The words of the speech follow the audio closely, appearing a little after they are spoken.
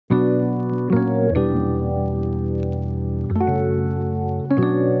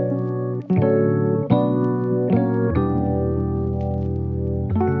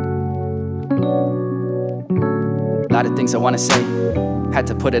lot of things I wanna say, had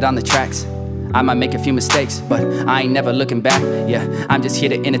to put it on the tracks. I might make a few mistakes, but I ain't never looking back. Yeah, I'm just here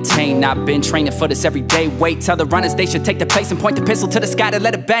to entertain. I've been training for this every day. Wait, tell the runners they should take the place and point the pistol to the sky to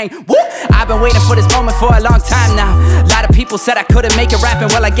let it bang. Woo! I've been waiting for this moment for a long time now. A lot of people said I couldn't make it rapping.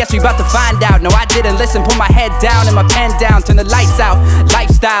 Well, I guess we about to find out. No, I didn't listen. Put my head down and my pen down. Turn the lights out.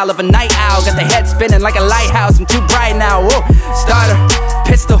 Lifestyle of a night owl. Got the head spinning like a lighthouse. I'm too bright now. Woo! Starter,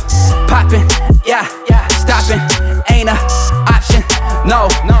 pistol, popping. Yeah, stopping ain't a option. No,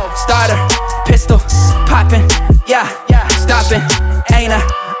 starter, pistol, popping, yeah, stopping, ain't a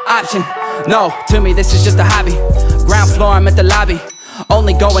option. No, to me this is just a hobby. Ground floor, I'm at the lobby.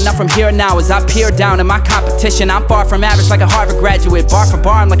 Only going up from here now as I peer down in my competition. I'm far from average like a Harvard graduate. Bar for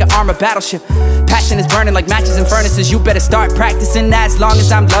bar, I'm like an armored battleship. Passion is burning like matches in furnaces. You better start practicing. As long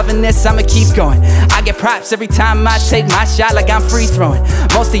as I'm loving this, I'ma keep going. I get props every time I take my shot like I'm free throwing.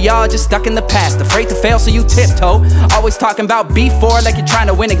 Most of y'all just stuck in the past, afraid to fail so you tiptoe. Always talking about B4 like you're trying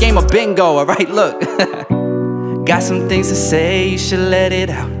to win a game of bingo. Alright, look. Got some things to say, you should let it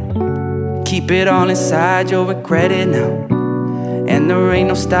out. Keep it all inside, you'll regret it now. And there ain't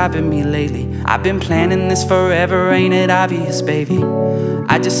no stopping me lately. I've been planning this forever, ain't it obvious, baby?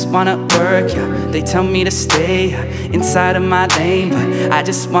 I just wanna work, yeah. They tell me to stay inside of my lane, but I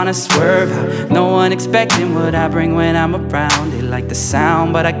just wanna swerve. No one expecting what I bring when I'm around. They like the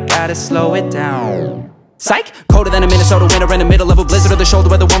sound, but I gotta slow it down. Psych! Colder than a Minnesota winter in the middle of a blizzard, or the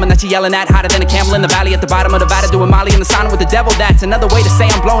shoulder of the woman that you yelling at. Hotter than a camel in the valley at the bottom of the valley, doing Molly in the sauna with the devil. That's another way to say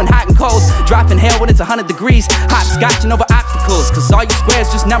I'm blowing hot and cold. Dropping hell when it's 100 degrees. Hopscotching over obstacles, cause all you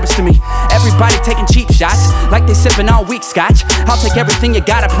squares just numbers to me. Everybody taking cheap shots, like they sipping on weak scotch. I'll take everything you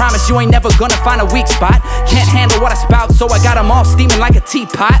got, I promise you ain't never gonna find a weak spot. Can't handle what I spout, so I got them all steaming like a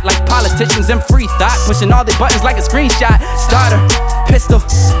teapot. Like politicians in free thought, pushing all their buttons like a screenshot. Starter, pistol,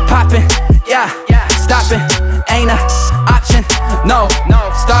 popping, yeah. Stopping ain't a option. No,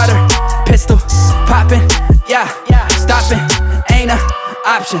 starter, pistol, popping, yeah. Stopping ain't a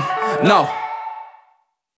option. No.